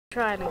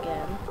Trying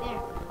again.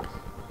 There.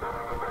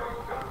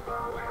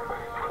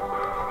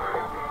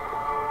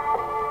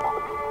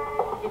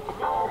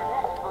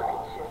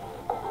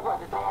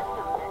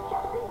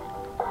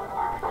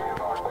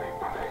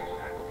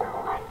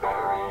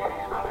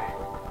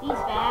 He's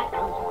back.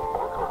 Good.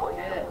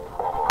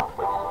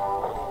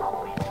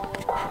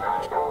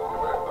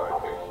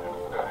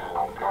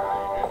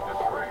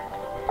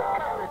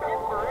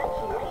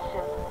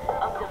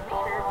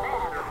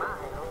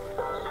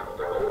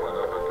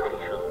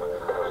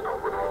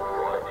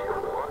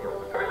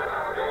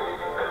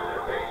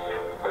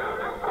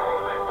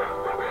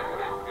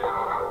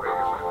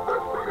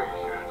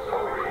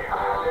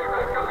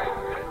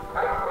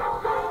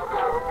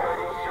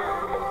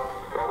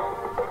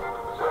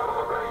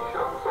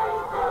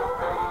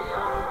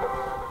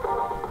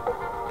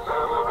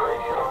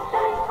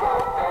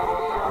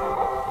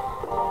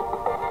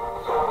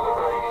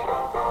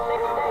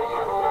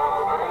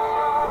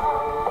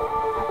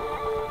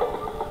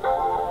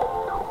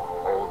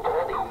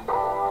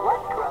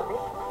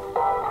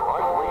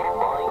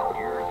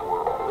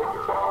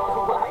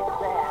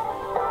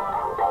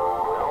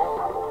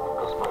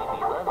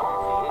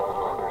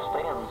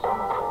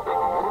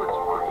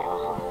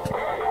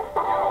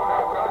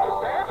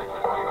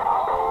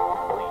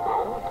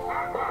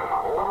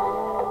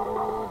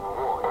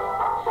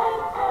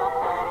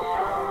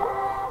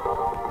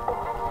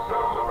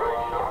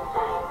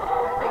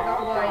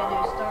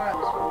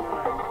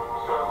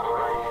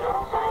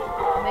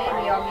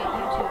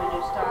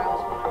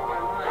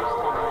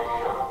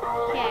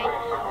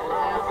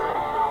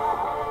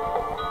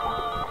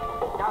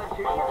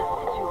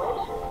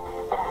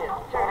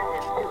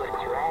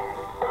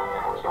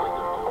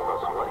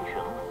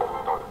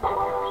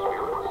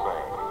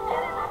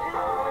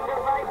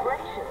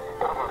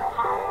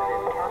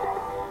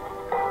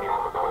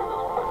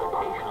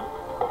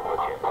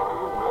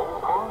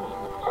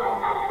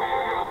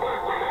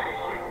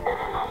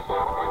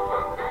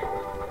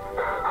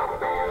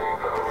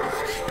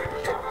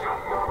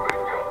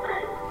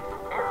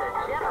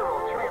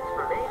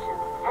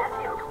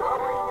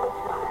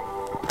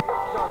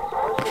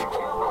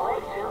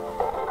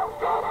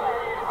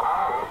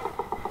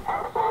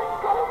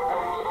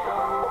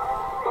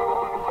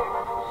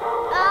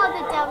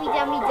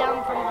 Dummy down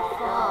from the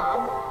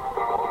farm.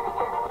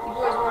 You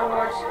boys want to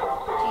watch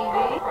TV?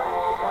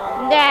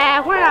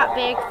 Nah, we're not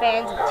big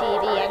fans of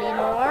TV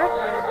anymore.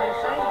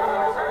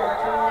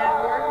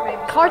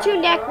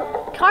 Cartoon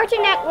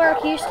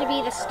Network used to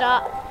be the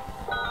stuff.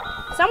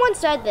 Someone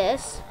said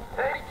this.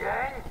 Hey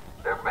gang,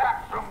 they're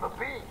back from the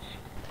beach.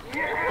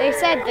 Yeah. They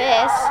said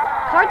this.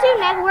 Cartoon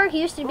Network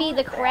used to be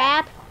the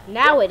crap.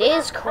 Now it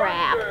is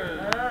crap.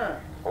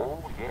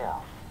 Oh yeah,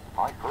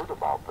 I heard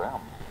about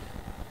them.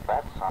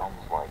 That sounds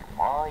like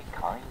my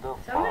kind of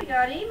fun. Somebody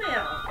got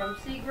email from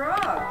C. Grog.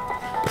 To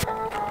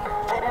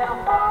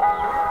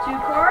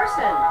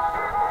Carson.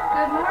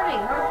 Good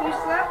morning. Hope you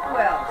slept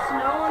well.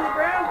 Snow on the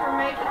ground for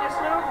making a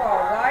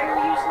snowball. Why are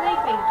you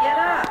sleeping? Get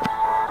up.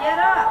 Get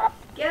up.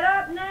 Get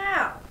up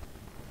now.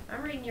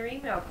 I'm reading your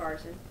email,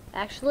 Carson.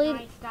 Actually,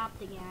 I stopped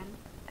again.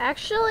 I'm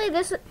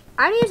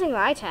using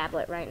my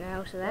tablet right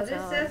now, so that's well,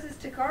 this all. says it's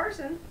to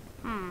Carson.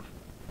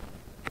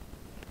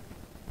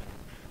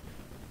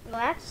 Well,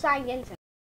 that's signed in.